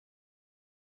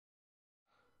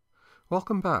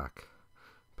Welcome back.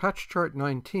 Patch Chart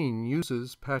 19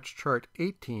 uses Patch Chart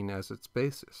 18 as its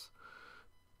basis.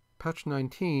 Patch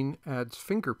 19 adds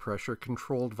finger pressure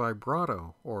controlled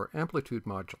vibrato or amplitude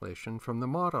modulation from the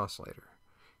mod oscillator.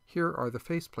 Here are the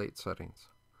faceplate settings.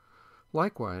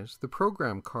 Likewise, the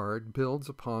program card builds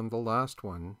upon the last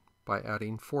one by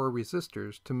adding 4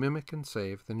 resistors to mimic and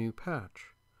save the new patch.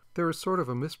 There is sort of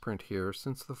a misprint here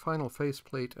since the final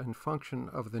faceplate and function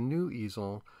of the new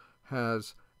easel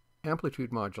has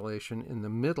amplitude modulation in the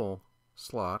middle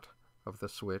slot of the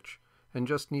switch and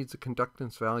just needs a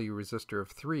conductance value resistor of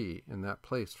 3 in that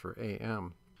place for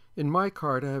AM. In my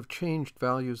card, I have changed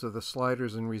values of the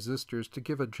sliders and resistors to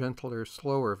give a gentler,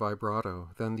 slower vibrato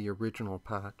than the original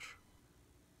patch.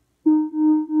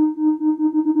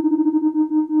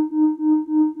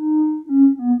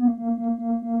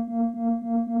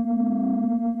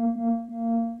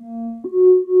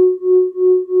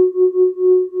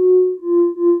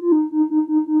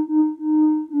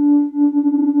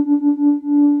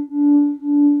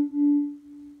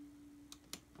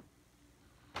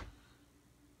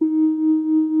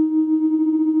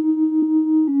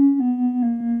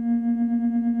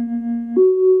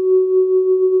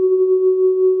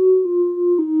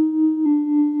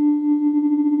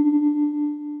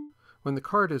 When the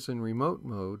card is in remote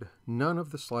mode, none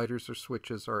of the sliders or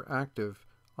switches are active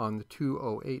on the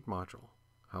 208 module.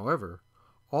 However,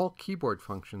 all keyboard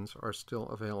functions are still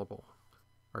available.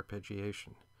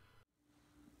 Arpeggiation.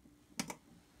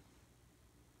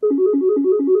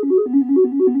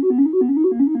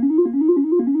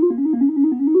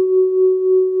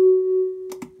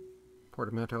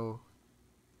 Portamento.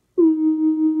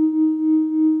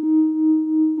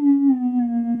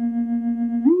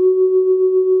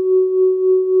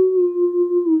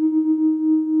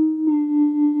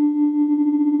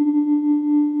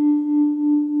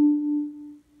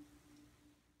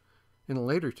 In a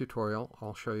later tutorial,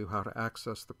 I'll show you how to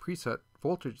access the preset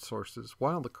voltage sources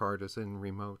while the card is in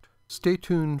remote. Stay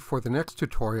tuned for the next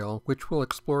tutorial, which will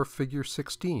explore Figure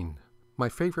 16, my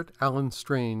favorite Allen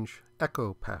Strange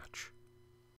echo patch.